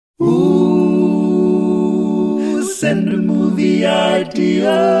Ooh, send a movie idea.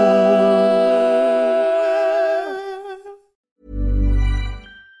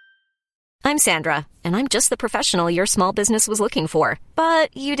 I'm Sandra, and I'm just the professional your small business was looking for.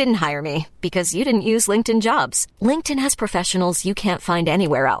 But you didn't hire me because you didn't use LinkedIn Jobs. LinkedIn has professionals you can't find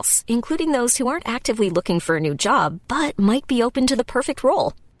anywhere else, including those who aren't actively looking for a new job, but might be open to the perfect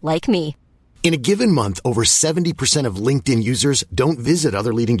role, like me. In a given month, over 70% of LinkedIn users don't visit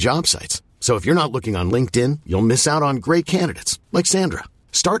other leading job sites. So if you're not looking on LinkedIn, you'll miss out on great candidates like Sandra.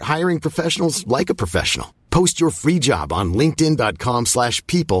 Start hiring professionals like a professional. Post your free job on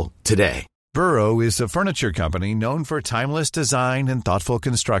linkedin.com/people today. Burrow is a furniture company known for timeless design and thoughtful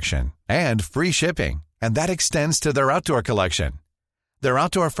construction and free shipping, and that extends to their outdoor collection. Their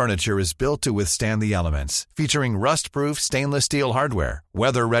outdoor furniture is built to withstand the elements, featuring rust-proof stainless steel hardware,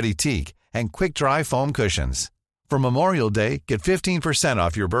 weather-ready teak, and quick-dry foam cushions. For Memorial Day, get 15%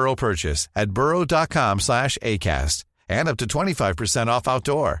 off your Burrow purchase at burrow.com/ACAST and up to 25% off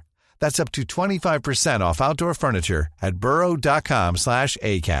outdoor. That's up to 25% off outdoor furniture at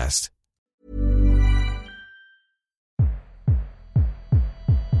burrow.com/ACAST.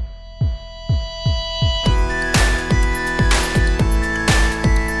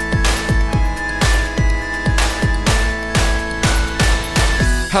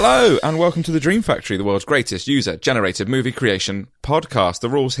 Hello and welcome to the Dream Factory, the world's greatest user-generated movie creation podcast. The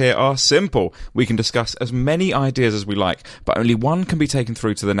rules here are simple. We can discuss as many ideas as we like, but only one can be taken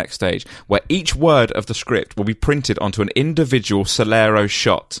through to the next stage, where each word of the script will be printed onto an individual Solero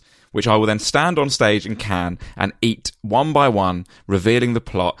shot, which I will then stand on stage and can and eat one by one, revealing the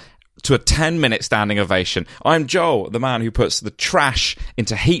plot to a 10-minute standing ovation. I'm Joel, the man who puts the trash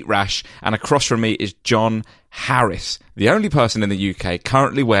into Heat Rash, and across from me is John Harris, the only person in the UK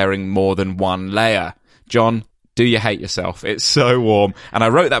currently wearing more than one layer. John, do you hate yourself? It's so warm. And I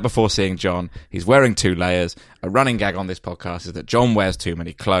wrote that before seeing John. He's wearing 2 layers. A running gag on this podcast is that John wears too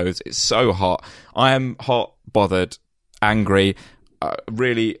many clothes. It's so hot. I am hot, bothered, angry,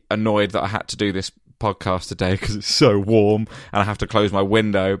 really annoyed that I had to do this podcast today because it's so warm and I have to close my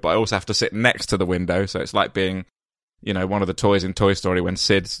window, but I also have to sit next to the window, so it's like being, you know, one of the toys in Toy Story when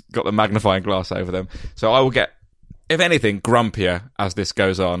Sid's got the magnifying glass over them. So I will get, if anything, grumpier as this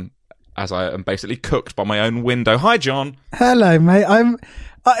goes on, as I am basically cooked by my own window. Hi, John. Hello, mate.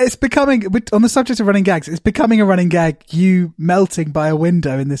 It's becoming, on the subject of running gags, it's becoming a running gag, you melting by a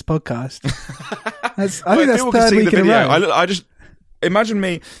window in this podcast. I think that's third week in a row. I just imagine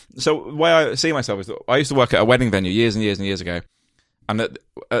me. So the way I see myself is that I used to work at a wedding venue years and years and years ago, and at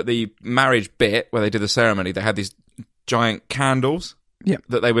the marriage bit where they did the ceremony, they had these giant candles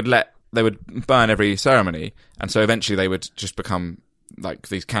that they would burn every ceremony, and so eventually they would just become like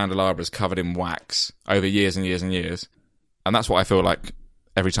these candelabras covered in wax over years and years and years. And that's what I feel like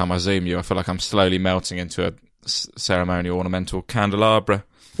every time I Zoom you. I feel like I'm slowly melting into a ceremonial ornamental candelabra.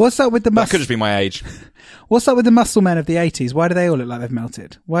 What's up with the That could just be my age. What's up with the muscle men of the 80s? Why do they all look like they've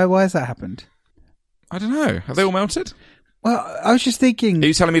melted? Why has that happened? I don't know. Have they all melted? Well, I was just thinking... Are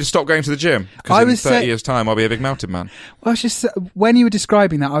you telling me to stop going to the gym? Because in 30 years' time, I'll be a big melted man. Well, I was just... When you were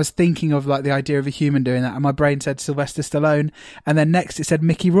describing that, I was thinking of like the idea of a human doing that, and my brain said Sylvester Stallone, and then next it said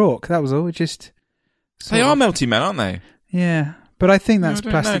Mickey Rourke. That was all. It just... They are melty men, aren't they? Yeah. But I think that's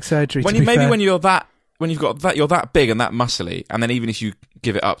plastic surgery, when you're that big and that muscly, and then even if you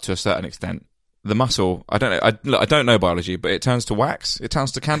give it up to a certain extent, the muscle, I don't know biology, but it turns to wax. It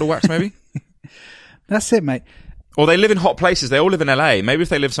turns to candle wax, maybe. That's it, mate. Or they live in hot places. They all live in LA. Maybe if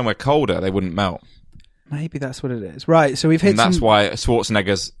they live somewhere colder, they wouldn't melt. Maybe that's what it is. Right, so we've hit. And that's why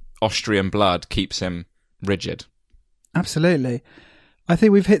Schwarzenegger's Austrian blood keeps him rigid. Absolutely. I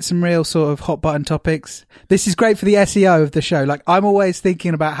think we've hit some real sort of hot button topics. This is great for the SEO of the show. Like, I'm always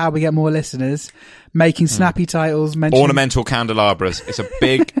thinking about how we get more listeners, making snappy titles, mentioning... Ornamental candelabras. It's a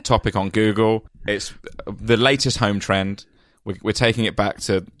big topic on Google. It's the latest home trend. We're taking it back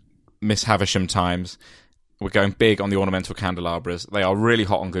to Miss Havisham times. We're going big on the ornamental candelabras. They are really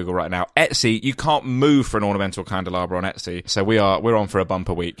hot on Google right now. Etsy, you can't move for an ornamental candelabra on Etsy. So we're on for a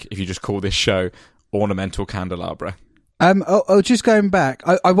bumper week if you just call this show Ornamental Candelabra. Just going back,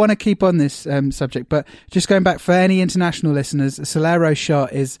 I want to keep on this subject, but just going back for any international listeners, a Solero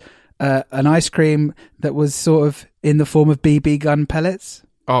shot is an ice cream that was sort of in the form of BB gun pellets.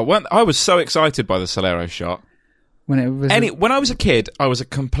 Oh, I was so excited by the Solero shot. When I was a kid, I was a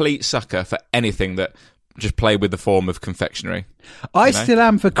complete sucker for anything that just played with the form of confectionery. I still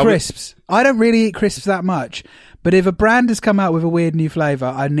am for crisps. I don't really eat crisps that much, but if a brand has come out with a weird new flavour,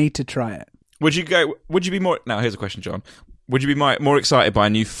 I need to try it. Would you be more... Now, here's a question, John. Would you be more excited by a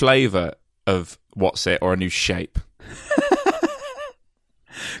new flavour of What's It or a new shape?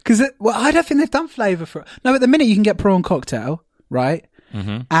 Because I don't think they've done flavour for. No, at the minute you can get prawn cocktail, right?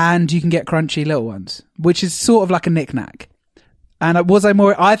 Mm-hmm. And you can get crunchy little ones, which is sort of like a knick-knack. And I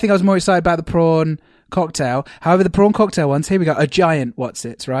think I was more excited about the prawn cocktail. However, the prawn cocktail ones, here we go, a giant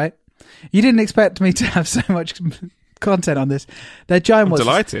what's-its, right? You didn't expect me to have so much content on this. They're giant what's-its.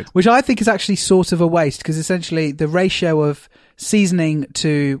 Delighted. Which I think is actually sort of a waste, because essentially the ratio of seasoning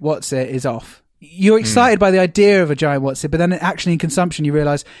to what's-it is off. You're excited by the idea of a giant what's-it, but then actually in consumption you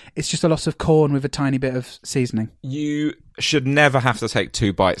realise it's just a lot of corn with a tiny bit of seasoning. You should never have to take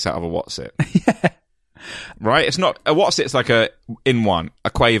 2 bites out of a what's-it. Yeah. Right? It's not a what's-it, it's like a in-one,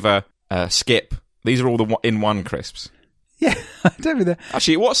 a quaver, a skip. These are all the in-one crisps. Yeah, I don't think that.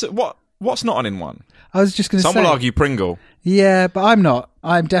 Actually, what's not an in-one? I was just going to say. Some will argue Pringle. Yeah, but I'm not.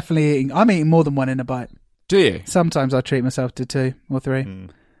 I'm eating more than one in a bite. Do you? Sometimes I'll treat myself to 2 or 3.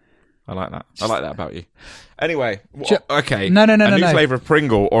 I like that. I like that about you. Anyway, okay. No. A new flavour of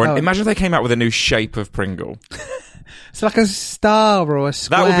Pringle, or imagine if they came out with a new shape of Pringle. It's like a star or a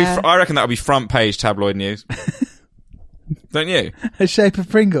square. That would be. I reckon that would be front page tabloid news. Don't you? A shape of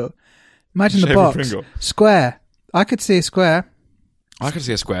Pringle. Imagine the box. Square. I could see a square. I could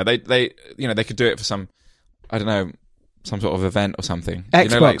see a square. They could do it for some, I don't know, some sort of event or something.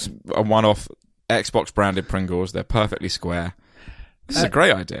 Xbox. Like a one-off Xbox branded Pringles. They're perfectly square. This is a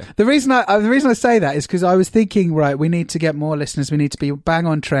great idea. The reason I say that is because I was thinking, right, we need to get more listeners. We need to be bang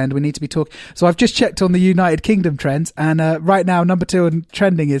on trend. We need to be talking. So I've just checked on the United Kingdom trends, and right now number 2 in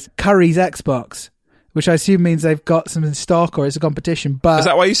trending is Curry's Xbox, which I assume means they've got some in stock or it's a competition. But is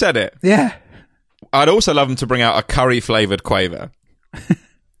that why you said it? Yeah. I'd also love them to bring out a curry flavoured quaver.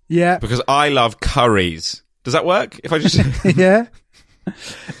 Yeah. Because I love curries. Does that work? If I just yeah.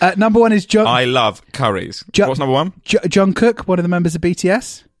 Number 1 is I love curries. What's number 1? Jungkook, one of the members of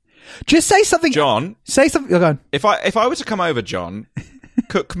BTS. Just say something. John. Say something. Oh, go on. If I were to come over, John,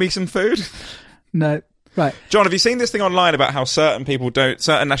 cook me some food. No. Right. John, have you seen this thing online about how certain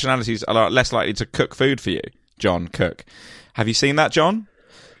nationalities are less likely to cook food for you? John, cook. Have you seen that, John?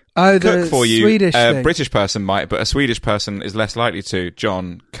 Oh, cook the for you. Swedish thing. British person might, but a Swedish person is less likely to.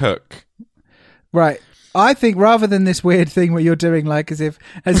 John, cook. Right. I think rather than this weird thing where you're doing like as if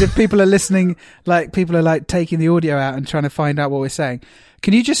people are listening, like people are like taking the audio out and trying to find out what we're saying.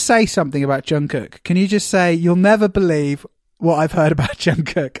 Can you just say something about Jungkook? Can you just say, you'll never believe what I've heard about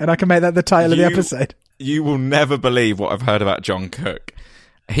Jungkook? And I can make that the title of the episode. You will never believe what I've heard about Jungkook.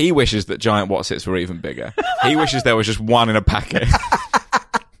 He wishes that giant what's-its were even bigger. He wishes there was just one in a packet.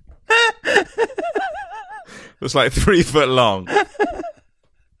 It's like 3 foot long.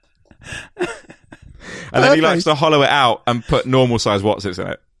 And then he likes to hollow it out and put normal size what's-its in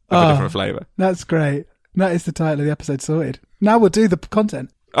it of a different flavour. That's great. That is the title of the episode sorted. Now we'll do the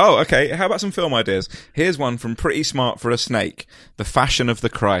content. Oh, okay. How about some film ideas? Here's one from Pretty Smart for a Snake. The Fashion of the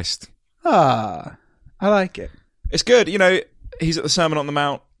Christ. I like it. It's good. You know, he's at the Sermon on the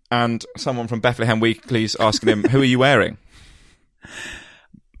Mount and someone from Bethlehem Weekly's asking him, who are you wearing?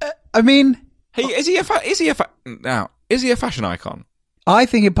 I mean... Is he a fashion icon? I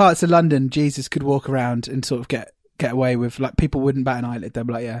think in parts of London, Jesus could walk around and sort of get away with, like, people wouldn't bat an eyelid. They'd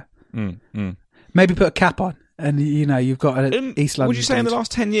be like, yeah. Maybe put a cap on and, you know, you've got an East London. Would you say in the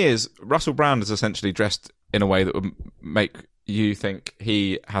last 10 years, Russell Brand has essentially dressed in a way that would make you think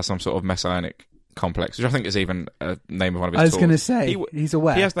he has some sort of messianic complex, which I think is even a name of one of his I was tours. going to say, he's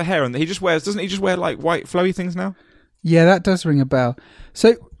aware. He has the hair and he just wears, doesn't he just wear like white flowy things now? Yeah, that does ring a bell.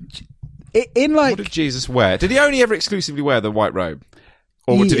 So, in like... What did Jesus wear? Did he only ever exclusively wear the white robe?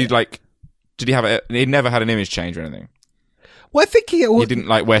 Or did he have it? He never had an image change or anything? Well, I think he didn't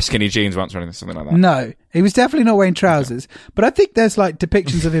like wear skinny jeans once or anything, something like that. No, he was definitely not wearing trousers. Okay. But I think there's like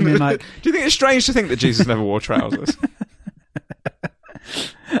depictions of him in like... Do you think it's strange to think that Jesus never wore trousers?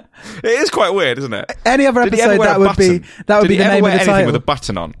 It is quite weird, isn't it? Any other episode that would be the name of the title. With a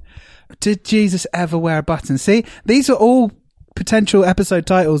button on? Did Jesus ever wear a button? See, these are all potential episode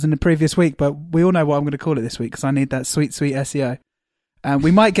titles in the previous week, but we all know what I'm going to call it this week because I need that sweet SEO. And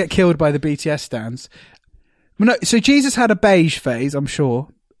we might get killed by the BTS stands. No, so Jesus had a beige phase, I'm sure.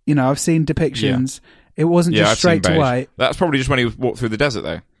 You know, I've seen depictions. Yeah. It wasn't just straight to white. That's probably just when he walked through the desert,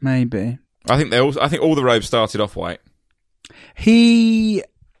 though. Maybe. I think all the robes started off white. He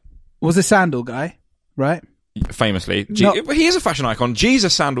was a sandal guy, right? Famously. He is a fashion icon.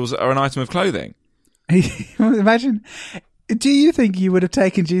 Jesus sandals are an item of clothing. Imagine... Do you think you would have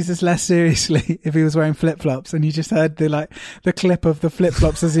taken Jesus less seriously if he was wearing flip-flops and you just heard the clip of the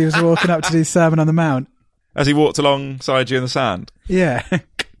flip-flops as he was walking up to do Sermon on the Mount? As he walked alongside you in the sand? Yeah.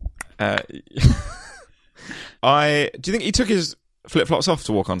 Do you think he took his flip-flops off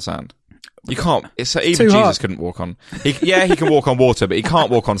to walk on sand? You can't. It's even too Jesus hot. couldn't walk on. He can walk on water, but he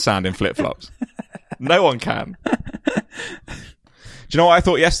can't walk on sand in flip flops. No one can. Do you know what I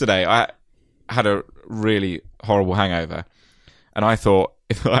thought yesterday? I had a really horrible hangover, and I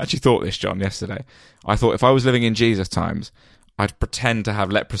actually thought this, John, yesterday. I thought if I was living in Jesus times, I'd pretend to have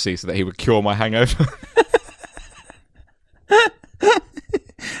leprosy so that he would cure my hangover.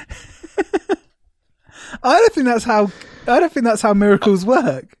 I don't think that's how miracles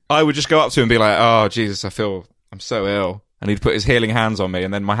work. I would just go up to him and be like, "Oh, Jesus, I'm so ill," and he'd put his healing hands on me,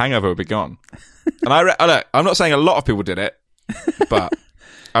 and then my hangover would be gone. And I'm not saying a lot of people did it, but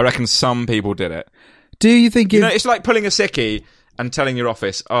I reckon some people did it. Do you think it's like pulling a sickie and telling your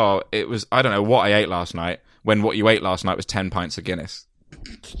office, "Oh, it was I don't know what I ate last night," when what you ate last night was 10 pints of Guinness.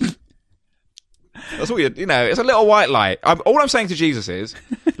 That's what it's a little white lie. All I'm saying to Jesus is,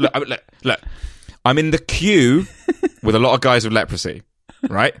 look, I'm in the queue with a lot of guys with leprosy,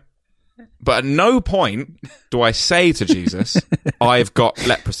 right? But at no point do I say to Jesus, I've got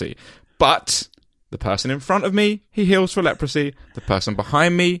leprosy. But the person in front of me, he heals for leprosy. The person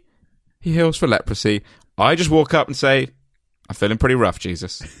behind me, he heals for leprosy. I just walk up and say, I'm feeling pretty rough,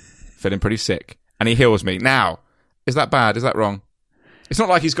 Jesus. Feeling pretty sick. And he heals me. Now, is that bad? Is that wrong? It's not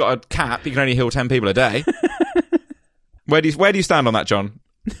like he's got a cap. He can only heal 10 people a day. Where do you stand on that, John?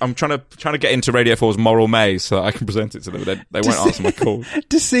 I'm trying to get into Radio 4's moral maze so that I can present it to them. They won't answer my call.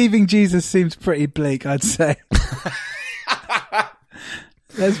 Deceiving Jesus seems pretty bleak, I'd say.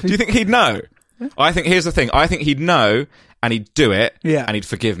 Do you think he'd know? Here's the thing. I think he'd know and he'd do it and he'd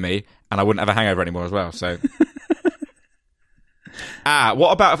forgive me and I wouldn't have a hangover anymore as well. So,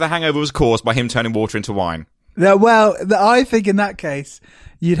 what about if the hangover was caused by him turning water into wine? I think in that case,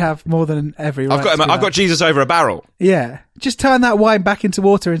 you'd have more than every right. I've got Jesus over a barrel. Yeah. Just turn that wine back into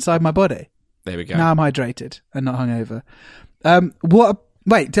water inside my body. There we go. Now I'm hydrated and not hungover.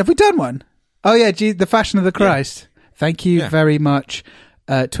 Wait, have we done one? Oh yeah, the Fashion of the Christ. Yeah. Thank you very much.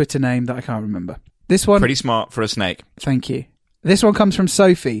 Twitter name that I can't remember. This one. Pretty smart for a snake. Thank you. This one comes from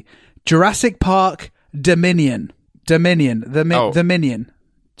Sophie. Jurassic Park Dominion. The Minion.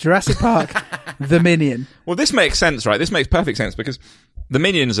 Jurassic Park, the Minion. Well, this makes sense, right? This makes perfect sense because the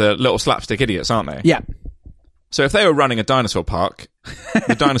Minions are little slapstick idiots, aren't they? Yeah. So if they were running a dinosaur park,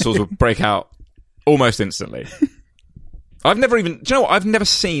 the dinosaurs would break out almost instantly. Do you know what? I've never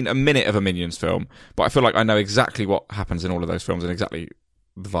seen a minute of a Minions film, but I feel like I know exactly what happens in all of those films and exactly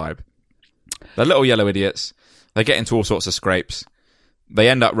the vibe. They're little yellow idiots. They get into all sorts of scrapes. They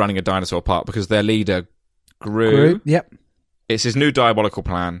end up running a dinosaur park because their leader, Gru. Yep. It's his new diabolical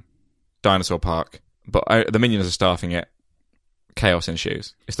plan, Dinosaur Park, but the Minions are staffing it. Chaos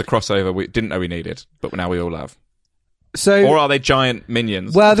ensues. It's the crossover we didn't know we needed, but now we all love. So, or are they giant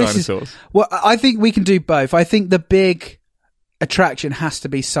minions? Well, dinosaurs? I think we can do both. I think the big attraction has to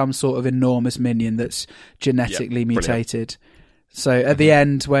be some sort of enormous minion that's genetically mutated. So at the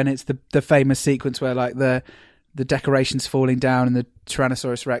end, when it's the famous sequence where like the decoration's falling down and the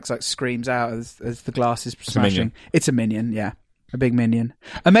Tyrannosaurus Rex like screams out as the glass is smashing. It's a minion, yeah. A big minion.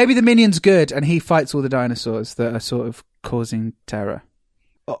 And maybe the minion's good and he fights all the dinosaurs that are sort of causing terror.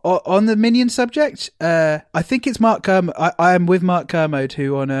 On the minion subject, I think it's Mark Kermode. I am with Mark Kermode,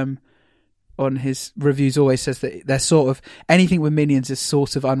 who on his reviews always says that they're sort of anything with minions is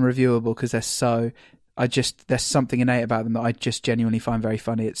sort of unreviewable because they're so. There's something innate about them that I just genuinely find very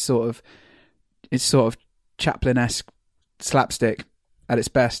funny. It's sort of Chaplin-esque slapstick at its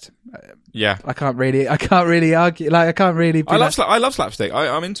best. Yeah, I can't really argue. Like I can't really. I love slapstick.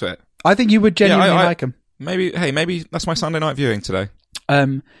 I'm into it. I think you would genuinely like them. Maybe that's my Sunday night viewing today.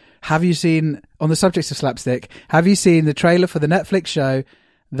 Have you seen, on the subject of slapstick, have you seen the trailer for the Netflix show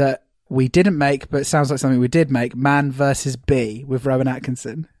that we didn't make, but it sounds like something we did make, Man vs. Bee, with Rowan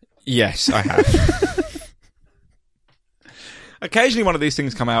Atkinson? Yes, I have. Occasionally one of these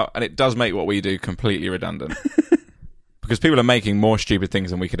things come out and it does make what we do completely redundant. Because people are making more stupid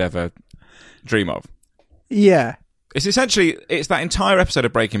things than we could ever dream of. Yeah. It's that entire episode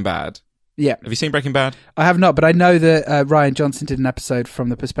of Breaking Bad. Yeah. Have you seen Breaking Bad? I have not, but I know that Ryan Johnson did an episode from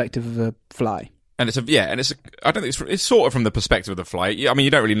the perspective of a fly. And I don't think it's sort of from the perspective of the fly. I mean, you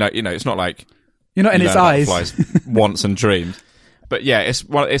don't really know, it's not like you're not in its eyes. Flies wants and dreams. But yeah, is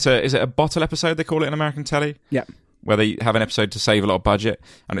it a bottle episode they call it in American telly? Yeah. Where they have an episode to save a lot of budget,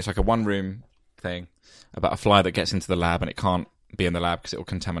 and it's like a one-room thing about a fly that gets into the lab and it can't be in the lab because it will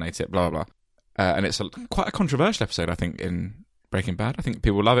contaminate it, blah, blah, blah. And it's quite a controversial episode, I think, in Breaking Bad. I think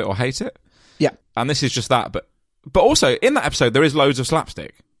people love it or hate it. Yeah. And this is just that, but also, in that episode, there is loads of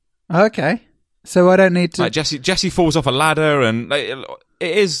slapstick. Okay. So I don't need to... Like Jesse falls off a ladder, and it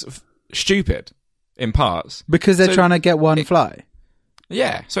is stupid in parts. Because they're trying to get one fly?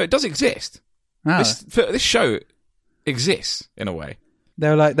 Yeah, so it does exist. Oh. This show exists in a way. They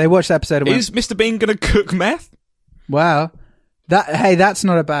were like, they watched the episode and went, Is Mr. Bean going to cook meth? wow. That's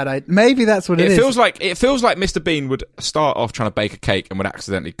not a bad idea. Maybe that's what it is. It feels like Mr. Bean would start off trying to bake a cake and would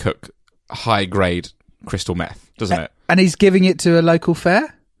accidentally cook high-grade crystal meth, doesn't it? And he's giving it to a local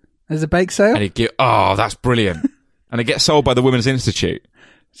fair as a bake sale? And that's brilliant. And it gets sold by the Women's Institute.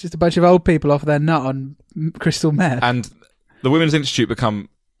 It's just a bunch of old people off their nut on crystal meth. And the Women's Institute become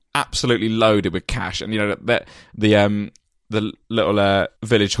absolutely loaded with cash. And, the little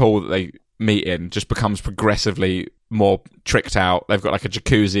village hall that they meet in just becomes progressively more tricked out. They've got like a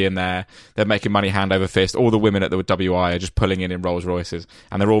jacuzzi in there. They're making money hand over fist. All the women at the WI are just pulling in Rolls Royces.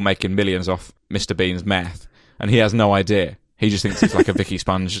 And they're all making millions off Mr. Bean's meth. And he has no idea. He just thinks it's like a Vicky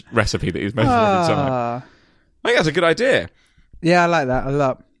Sponge recipe that he's making every time. I think that's a good idea. Yeah, I like that a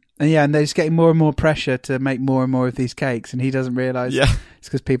lot. And they're just getting more and more pressure to make more and more of these cakes, and he doesn't realise it's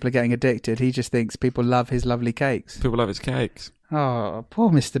because people are getting addicted. He just thinks people love his lovely cakes. People love his cakes. Oh,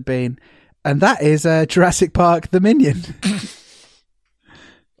 poor Mr. Bean. And that is Jurassic Park The Minion.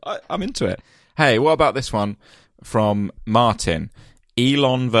 I'm into it. Hey, what about this one from Martin?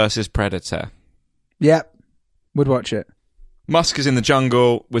 Elon versus Predator. Yep, would watch it. Musk is in the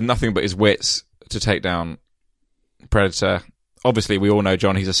jungle with nothing but his wits to take down Predator. Obviously, we all know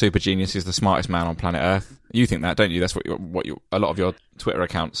John. He's a super genius. He's the smartest man on planet Earth. You think that, don't you? That's what a lot of your Twitter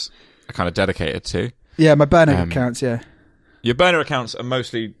accounts are kind of dedicated to. Yeah, my burner accounts. Yeah, your burner accounts are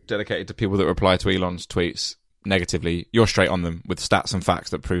mostly dedicated to people that reply to Elon's tweets negatively. You're straight on them with stats and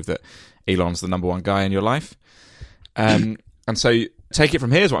facts that prove that Elon's the number one guy in your life. And so, take it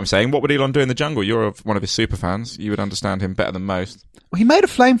from here is what I'm saying. What would Elon do in the jungle? You're one of his super fans. You would understand him better than most. Well, he made a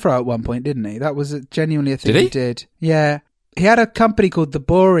flamethrower at one point, didn't he? That was genuinely a thing he did. Yeah. He had a company called the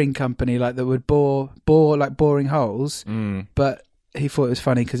Boring Company, like that would bore like boring holes. But he thought it was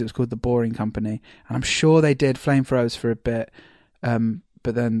funny because it was called the Boring Company, and I'm sure they did flamethrowers for a bit. But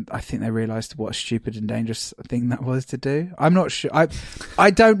then I think they realised what a stupid and dangerous thing that was to do. I'm not sure. I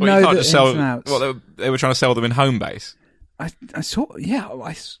don't know the ins and outs. Well, they were trying to sell them in Homebase. I sort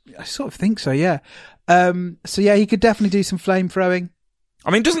of think so. Yeah. So yeah, he could definitely do some flame throwing.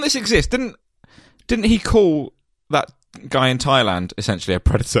 I mean, doesn't this exist? Didn't he call that guy in Thailand essentially a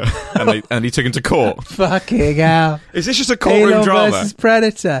predator, and he took him to court? Fucking hell! Is this just a courtroom Elon drama? Versus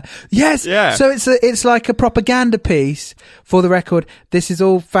Predator. Yes. Yeah. So it's like a propaganda piece. For the record, this is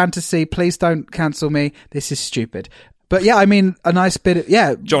all fantasy. Please don't cancel me. This is stupid. But yeah, I mean, a nice bit of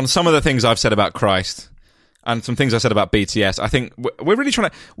John, some of the things I've said about Christ and some things I said about BTS, I think we're really trying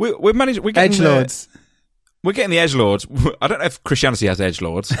to we're getting edgelords. We're getting the edgelords. I don't know if Christianity has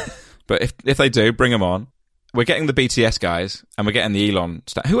edgelords, but if they do, bring them on. We're getting the BTS guys, and we're getting the Elon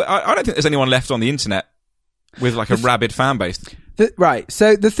stuff. I don't think there's anyone left on the internet with like a rabid fan base. Right.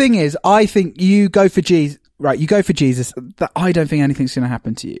 So the thing is, I think you go for Jesus. Right. You go for Jesus. I don't think anything's going to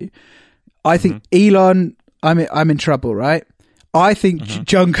happen to you. I think Elon. I'm in trouble. Right. I think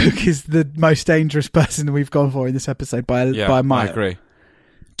Jungkook is the most dangerous person we've gone for in this episode by a mile. I agree.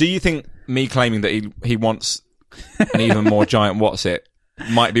 Do you think me claiming that he wants an even more giant what's-it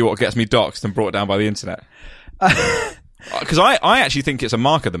might be what gets me doxxed and brought down by the internet? Because I actually think it's a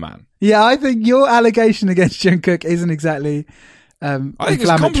mark of the man. Yeah, I think your allegation against Jungkook isn't exactly I think it's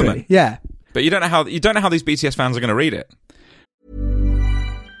a compliment. Yeah, but you don't know how these BTS fans are going to read it.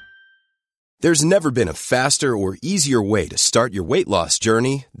 There's never been a faster or easier way to start your weight loss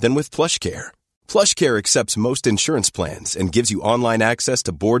journey than with PlushCare. PlushCare accepts most insurance plans and gives you online access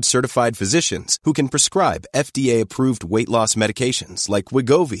to board-certified physicians who can prescribe FDA-approved weight loss medications like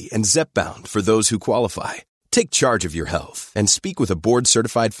Wegovy and Zepbound for those who qualify. Take charge of your health and speak with a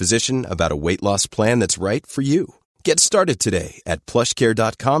board-certified physician about a weight loss plan that's right for you. Get started today at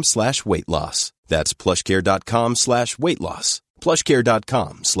plushcare.com/weight-loss. That's plushcare.com/weight-loss.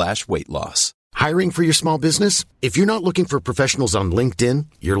 plushcare.com/weight-loss. Hiring for your small business? If you're not looking for professionals on LinkedIn,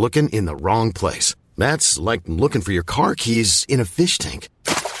 you're looking in the wrong place. That's like looking for your car keys in a fish tank.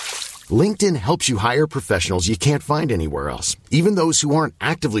 LinkedIn helps you hire professionals you can't find anywhere else, even those who aren't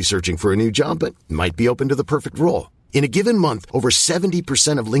actively searching for a new job but might be open to the perfect role. In a given month, over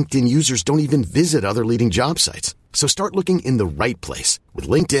 70% of LinkedIn users don't even visit other leading job sites. So start looking in the right place. With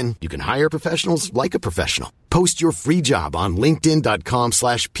LinkedIn, you can hire professionals like a professional. Post your free job on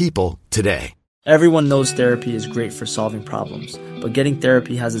linkedin.com/people today. Everyone knows therapy is great for solving problems, but getting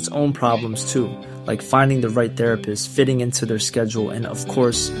therapy has its own problems too, like finding the right therapist, fitting into their schedule, and of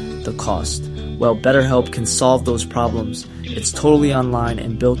course, the cost. Well, BetterHelp can solve those problems. It's totally online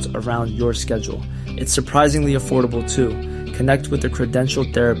and built around your schedule. It's surprisingly affordable too. Connect with a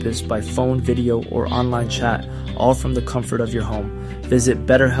credentialed therapist by phone, video, or online chat, all from the comfort of your home. Visit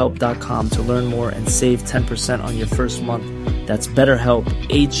BetterHelp.com to learn more and save 10% on your first month. That's BetterHelp,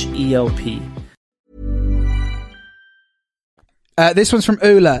 H-E-L-P. This one's from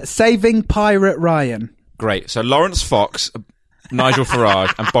Ula. Saving Pirate Ryan. Great. So Lawrence Fox, Nigel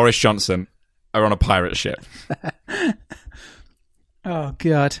Farage, and Boris Johnson are on a pirate ship. Oh,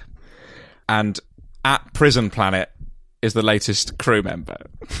 God. And at Prison Planet is the latest crew member.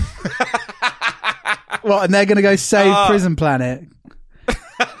 What, and they're going to go save Prison Planet?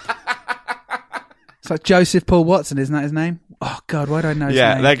 It's like Joseph Paul Watson, isn't that his name? Oh, God, why do I know his name?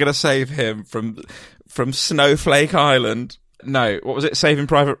 Yeah, they're going to save him from Snowflake Island. No, what was it? Saving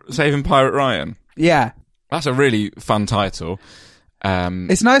Pirate Ryan? Yeah. That's a really fun title.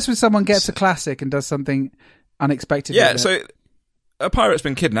 It's nice when someone gets a classic and does something unexpected. Yeah, so a pirate's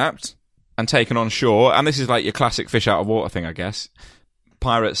been kidnapped and taken on shore, and this is like your classic fish out of water thing, I guess.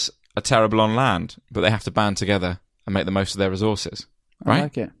 Pirates are terrible on land, but they have to band together and make the most of their resources. Right? I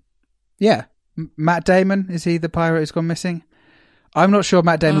like it. Yeah. Matt Damon, is he the pirate who's gone missing? I'm not sure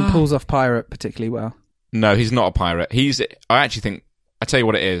Matt Damon pulls off pirate particularly well. No, he's not a pirate. I actually think, I tell you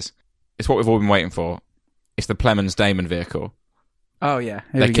what it is. It's what we've all been waiting for. It's the Plemons Damon vehicle. Oh, yeah.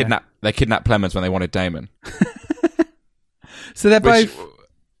 They kidnapped Plemons when they wanted Damon. So they're both...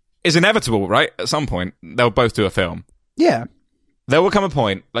 is inevitable, right? At some point, they'll both do a film. Yeah. There will come a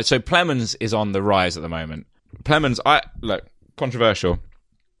point, so Plemons is on the rise at the moment. Plemons, look, controversial.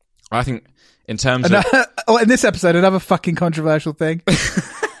 I think in terms of... in this episode, another fucking controversial thing.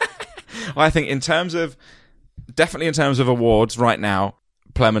 I think definitely in terms of awards right now,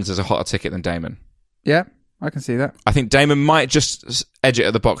 Plemons is a hotter ticket than Damon. Yeah, I can see that. I think Damon might just edge it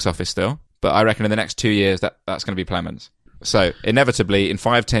at the box office still, but I reckon in the next 2 years that's going to be Plemons. So inevitably, in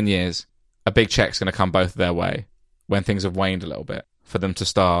 5-10 years, a big check's going to come both their way when things have waned a little bit for them to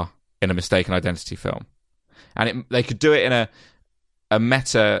star in a mistaken identity film. And they could do it in a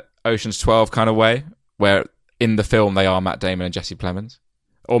meta Ocean's 12 kind of way, where in the film they are Matt Damon and Jesse Plemons.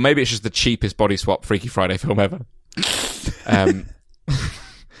 Or maybe it's just the cheapest body swap Freaky Friday film ever.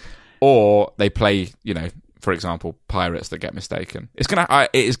 Or they play, for example, pirates that get mistaken. It is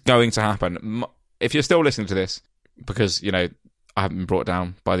going to happen. If you're still listening to this, because, I haven't been brought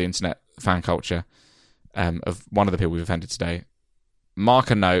down by the internet fan culture of one of the people we've offended today,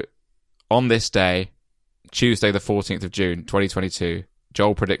 mark a note. On this day, Tuesday the 14th of June, 2022,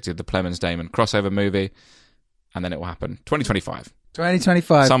 Joel predicted the Plemons Damon crossover movie, and then it will happen. 2025.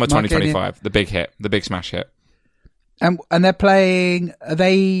 2025. Summer 2025. The big hit. The big smash hit. And they're playing... Are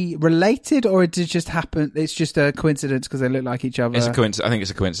they related, or did it just happen? It's just a coincidence because they look like each other? It's a coincidence. I think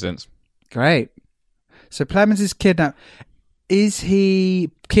it's a coincidence. Great. So Plemons is kidnapped. Is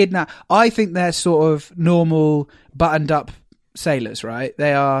he kidnapped? I think they're sort of normal, buttoned-up sailors, right?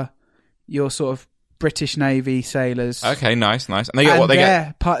 They are your sort of British Navy sailors. Okay, nice. And they get what they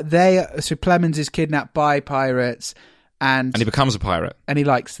get. So Plemons is kidnapped by pirates... And he becomes a pirate. And he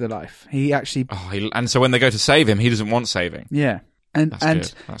likes the life. He actually... and so when they go to save him, he doesn't want saving. Yeah. And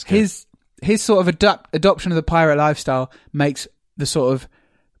That's good. his sort of adoption of the pirate lifestyle makes the sort of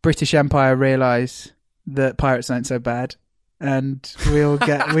British Empire realise that pirates aren't so bad. And we all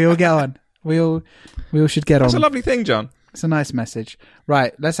get on. We all should get on. That's a lovely thing, John. It's a nice message.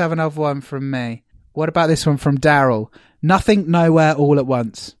 Right, let's have another one from me. What about this one from Daryl? Nothing, Nowhere, All at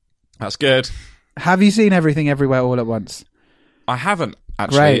Once. That's good. Have you seen Everything Everywhere All at Once? I haven't,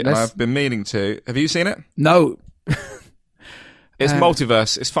 actually. Great, I've been meaning to. Have you seen it? No. It's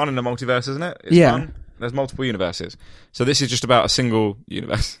multiverse. It's fun in the multiverse, isn't it? It's fun. There's multiple universes. So this is just about a single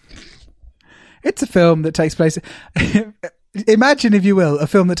universe. It's a film that takes place... Imagine, if you will, a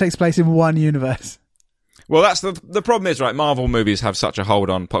film that takes place in one universe. Well, that's the problem is, right, Marvel movies have such a hold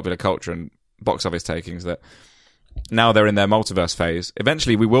on popular culture and box office takings that now they're in their multiverse phase.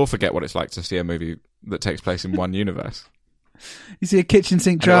 Eventually, we will forget what it's like to see a movie that takes place in one universe. You see a kitchen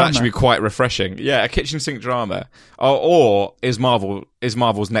sink drama. It'll actually be quite refreshing. Yeah, a kitchen sink drama. Or is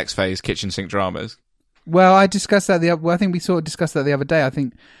Marvel's next phase kitchen sink dramas? Well, I discussed that I think we sort of discussed that the other day. I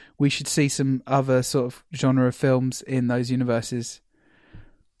think we should see some other sort of genre of films in those universes.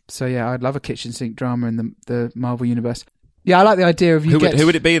 So yeah, I'd love a kitchen sink drama in the Marvel universe. Yeah, I like the idea of who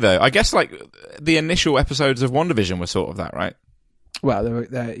would it be though? I guess like the initial episodes of WandaVision were sort of that, right? Well,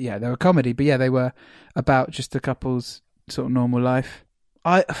 they were comedy, but yeah, they were about just a couple's sort of normal life.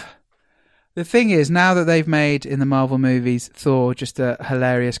 The thing is, now that they've made in the Marvel movies Thor just a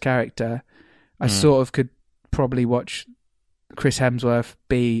hilarious character, I sort of could probably watch Chris Hemsworth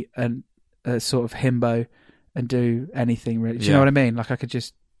be a sort of himbo and do anything really. Do you know what I mean? Like I could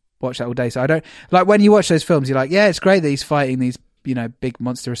just watch that all day. So I don't like when you watch those films. You're like, yeah, it's great that he's fighting these, you know, big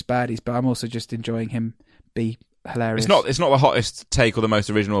monstrous baddies, but I'm also just enjoying him be hilarious. It's not the hottest take or the most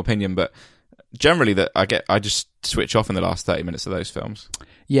original opinion, but generally that I just switch off in the last 30 minutes of those films.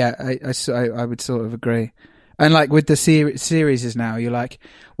 Yeah, I would sort of agree. And like with the series now, you're like,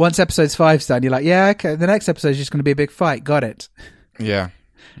 once episode 5's done, you're like, yeah, okay, the next episode is just going to be a big fight. Got it. Yeah.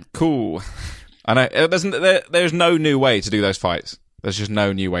 Cool. I know. There's no new way to do those fights. There's just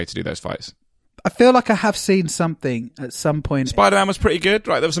no new way to do those fights. I feel like I have seen something at some point. Spider-Man was pretty good,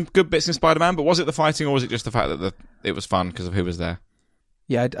 right? There were some good bits in Spider-Man, but was it the fighting or was it just the fact that it was fun because of who was there?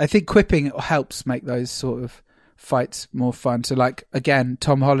 Yeah, I think quipping helps make those sort of fights more fun. So like, again,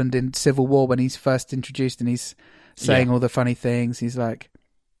 Tom Holland in Civil War, when he's first introduced and he's saying all the funny things, he's like,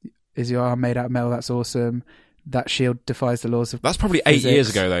 is your arm made out of metal? That's awesome. That shield defies the laws of That's probably physics. 8 years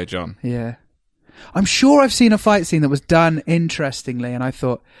ago though, John. Yeah. I'm sure I've seen a fight scene that was done interestingly and I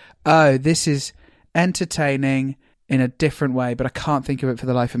thought, oh, this is entertaining in a different way, but I can't think of it for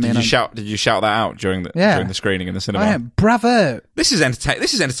the life of me. Did you shout that out during the screening in the cinema? I am. Bravo! This is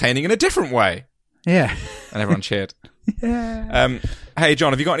entertaining in a different way. Yeah. And everyone cheered. Yeah. Hey,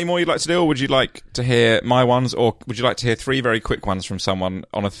 John, have you got any more you'd like to do, or would you like to hear my ones, or would you like to hear 3 very quick ones from someone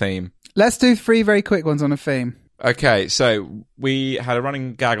on a theme? Let's do 3 very quick ones on a theme. Okay, so we had a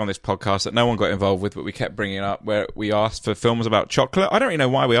running gag on this podcast that no one got involved with, but we kept bringing it up, where we asked for films about chocolate. I don't really know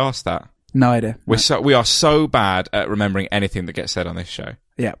why we asked that. No idea. We are so bad at remembering anything that gets said on this show.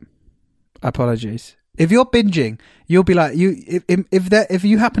 Yeah. Apologies. If you're binging, you'll be like, if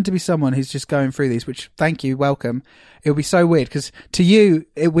you happen to be someone who's just going through these, which, thank you, welcome, it'll be so weird, because to you,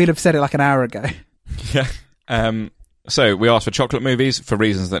 we'd have said it like an hour ago. Yeah. So we asked for chocolate movies for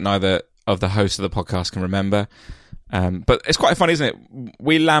reasons that neither of the hosts of the podcast can remember. But it's quite funny, isn't it?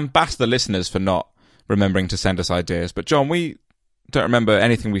 We lambast the listeners for not remembering to send us ideas. But John, we don't remember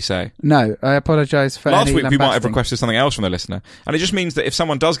anything we say. No, I apologise for Last any week we might have lambasting. requested something else from the listener. And it just means that if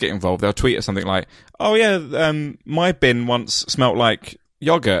someone does get involved, they'll tweet us something like, oh yeah, my bin once smelt like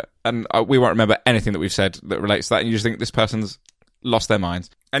yogurt. And we won't remember anything that we've said that relates to that. And you just think this person's lost their minds.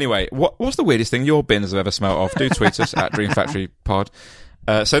 Anyway, what's the weirdest thing your bins have ever smelt of? Do tweet us at Dream Factory Pod.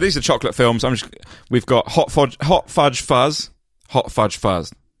 So these are chocolate films. We've got Hot Fudge Fuzz.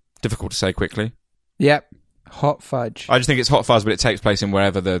 Difficult to say quickly. Yep. Hot Fudge. I just think it's Hot Fuzz, but it takes place in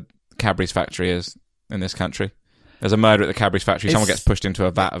wherever the Cadbury's factory is in this country. There's a murder at the Cadbury's factory. Someone gets pushed into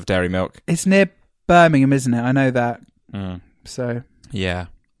a vat of dairy milk. It's near Birmingham, isn't it? I know that. So yeah,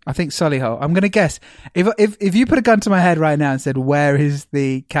 I think Solihull. I'm going to guess. If you put a gun to my head right now and said, where is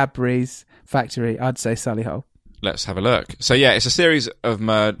the Cadbury's factory? I'd say Solihull. Let's have a look. So yeah, it's a series of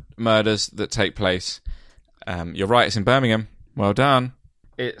murders that take place. You're right, it's in Birmingham. Well done.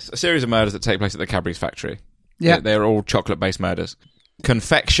 It's a series of murders that take place at the Cadbury's factory. Yeah. They're all chocolate-based murders.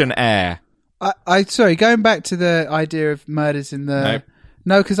 Confection Air. Sorry, going back to the idea of murders in the... Nope.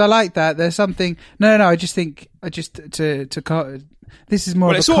 No, because I like that. There's something... No, I just think... This is more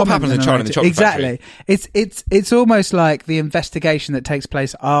well, of a it sort of comment happens in than Charlie and the Chocolate Factory. Factory. It's almost like the investigation that takes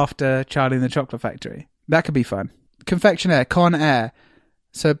place after Charlie and the Chocolate Factory. That could be fun. Confection Air, Con Air.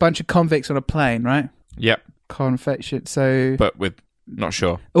 So a bunch of convicts on a plane, right? Yep. Confection, so... But with... Not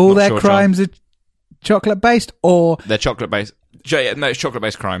sure. All not their sure, crimes John. are chocolate-based, or... They're chocolate-based. No, it's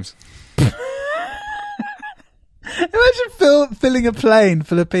chocolate-based crimes. Imagine filling a plane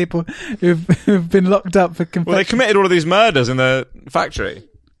full of people who've been locked up for confection. Well, they committed all of these murders in the factory.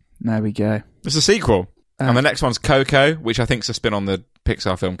 There we go. It's a sequel. And the next one's Coco, which I think is a spin on the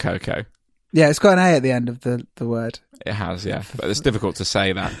Pixar film Coco. Yeah, it's got an A at the end of the word. It has, yeah. But it's difficult to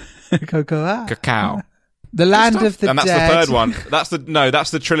say that. Cocoa. Cacao. The Land of the Dead. And that's the third one. That's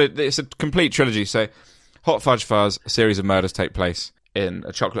the trilogy. It's a complete trilogy. So, Hot Fudge Fuzz, a series of murders take place in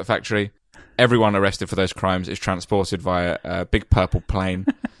a chocolate factory. Everyone arrested for those crimes is transported via a big purple plane.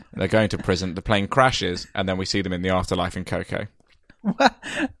 They're going to prison. The plane crashes, and then we see them in the afterlife in Coco.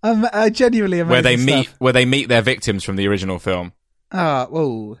 I genuinely amazing where they meet their victims from the original film. Oh,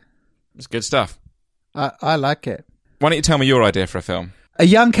 whoa. It's good stuff. I like it. Why don't you tell me your idea for a film? A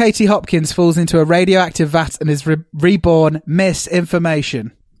young Katie Hopkins falls into a radioactive vat and is reborn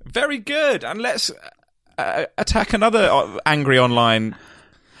misinformation. Very good. And let's attack another angry online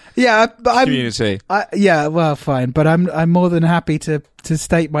community. Well, fine. But I'm more than happy to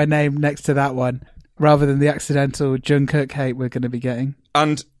state my name next to that one rather than the accidental Jungkook hate we're going to be getting.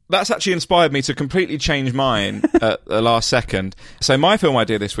 And that's actually inspired me to completely change mine at the last second. So my film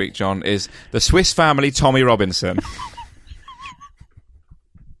idea this week, John, is The Swiss Family Tommy Robinson.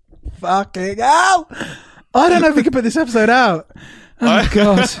 Fucking hell! I don't know if we can put this episode out. Oh,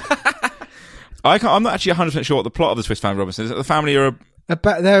 God. I'm not actually 100% sure what the plot of The Swiss Family Robinson is. The family are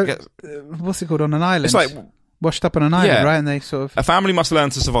They're what's it called, on an island? It's like washed up on an island, right? And they sort of... A family must learn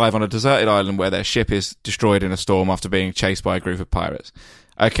to survive on a deserted island where their ship is destroyed in a storm after being chased by a group of pirates.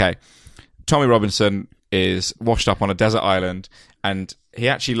 Okay, Tommy Robinson is washed up on a desert island, and he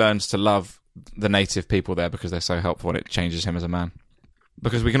actually learns to love the native people there because they're so helpful, and it changes him as a man.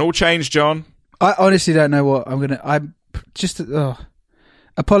 Because we can all change, John. I honestly don't know what I'm just...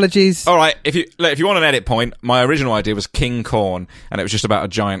 Apologies. All right, if you want an edit point, my original idea was King Corn, and it was just about a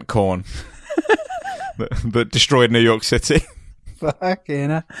giant corn that destroyed New York City. Fucking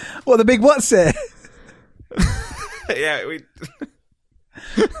hell. What, the big what's it? Yeah,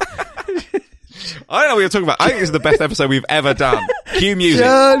 I don't know what you're talking about. I think this is the best episode we've ever done. Cue music.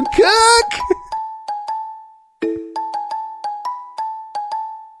 Jungkook!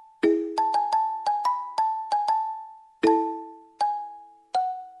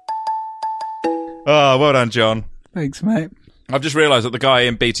 Oh, well done, John. Thanks, mate. I've just realised that the guy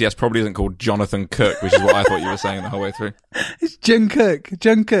in BTS probably isn't called Jonathan Cook, which is what I thought you were saying the whole way through. It's Jungkook.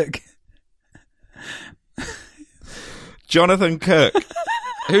 Jonathan Cook.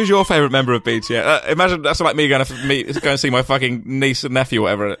 Who's your favourite member of BTS? Imagine that's like me going to see my fucking niece and nephew,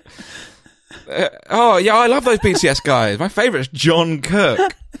 or whatever. Oh, yeah, I love those BTS guys. My favourite is John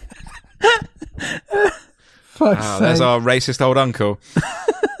Cook. There's our racist old uncle.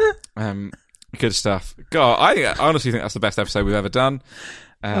 Good stuff. God, I honestly think that's the best episode we've ever done.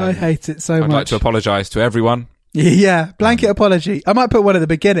 I hate it so much. I'd like to apologise to everyone. Yeah, blanket apology. I might put one at the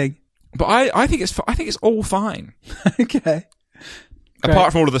beginning. But I think it's all fine. Okay.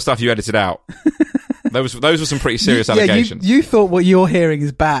 Apart from all of the stuff you edited out. Those were some pretty serious allegations. You thought what you're hearing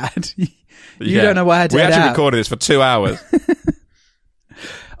is bad. You don't know what I had to edit out. We actually recorded this for 2 hours.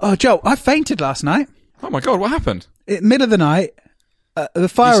 Oh, Joel, I fainted last night. Oh my God, what happened? Middle of the night. The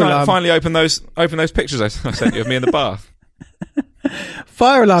fire alarm. Finally open those pictures I sent you of me in the bath.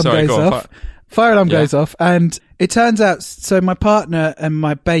 Fire alarm goes off. Fire alarm goes off, and it turns out, so my partner and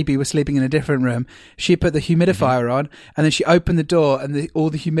my baby were sleeping in a different room. She put the humidifier on, and then she opened the door, and all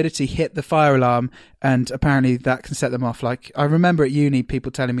the humidity hit the fire alarm, and apparently that can set them off. Like, I remember at uni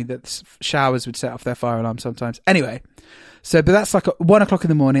people telling me that showers would set off their fire alarm sometimes. Anyway, but that's like 1 o'clock in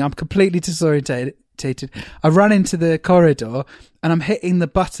the morning. I'm completely disorientated. I run into the corridor and I'm hitting the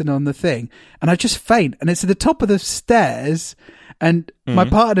button on the thing, and I just faint, and it's at the top of the stairs, and my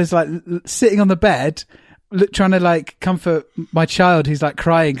partner's like sitting on the bed trying to like comfort my child who's like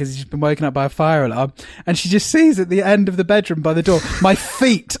crying because he's been woken up by a fire alarm, and she just sees at the end of the bedroom by the door my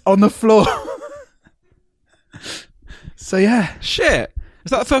feet on the floor. So yeah. Shit. Is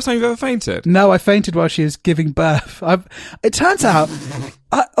that the first time you've ever fainted? No, I fainted while she was giving birth. It turns out,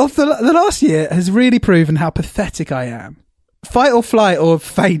 the last year has really proven how pathetic I am. Fight or flight or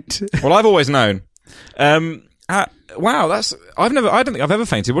faint. Well, I've always known. Wow, I don't think I've ever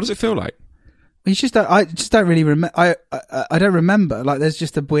fainted. What does it feel like? I just don't really remember. I don't remember. Like, there's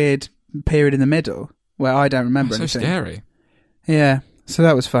just a weird period in the middle where I don't remember anything. So scary. Yeah. So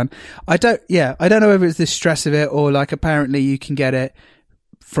that was fun. I don't know whether it's the stress of it or like apparently you can get it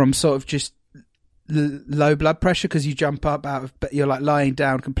from sort of just low blood pressure because you jump up but you're like lying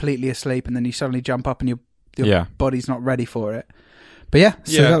down completely asleep, and then you suddenly jump up and your body's not ready for it. But yeah,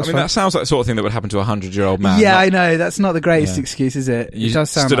 so that was fun. That sounds like the sort of thing that would happen to a 100-year-old man. Yeah, I know. That's not the greatest excuse, is it? You it does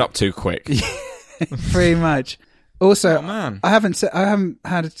sound stood up too quick. Pretty much. Also, oh, man. I haven't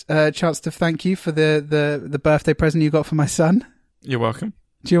had a chance to thank you for the birthday present you got for my son. You're welcome.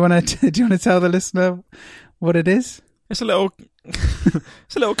 Do you want to tell the listener what it is? It's a little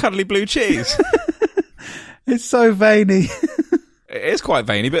cuddly blue cheese. It's so veiny. It is quite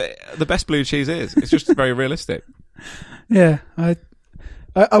veiny, but the best blue cheese is. It's just very realistic. Yeah, I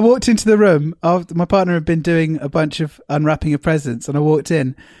walked into the room after my partner had been doing a bunch of unwrapping of presents, and I walked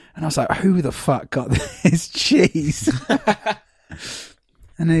in and I was like, "Who the fuck got this cheese?"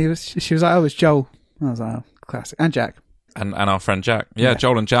 And she was like, "Oh, it's Joel." I was like, "Oh, classic." And Jack. And our friend Jack. Yeah,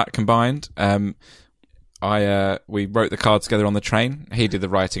 Joel and Jack combined. We wrote the card together on the train. He did the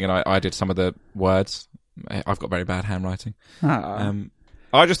writing and I did some of the words. I've got very bad handwriting.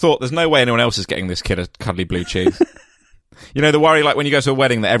 I just thought there's no way anyone else is getting this kid a cuddly blue cheese. You know, the worry like when you go to a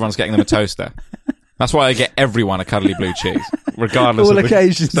wedding that everyone's getting them a toaster. That's why I get everyone a cuddly blue cheese, regardless all of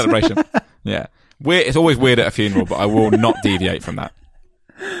occasions. The celebration. Yeah. It's always weird at a funeral, but I will not deviate from that.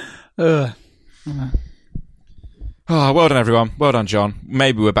 Oh, well done, everyone. Well done, John.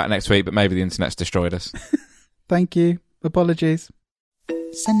 Maybe we're back next week, but maybe the internet's destroyed us. Thank you. Apologies.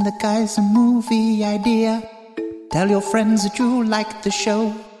 Send the guys a movie idea. Tell your friends that you like the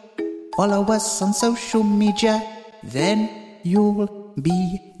show. Follow us on social media. Then you'll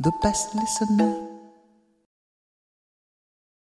be the best listener.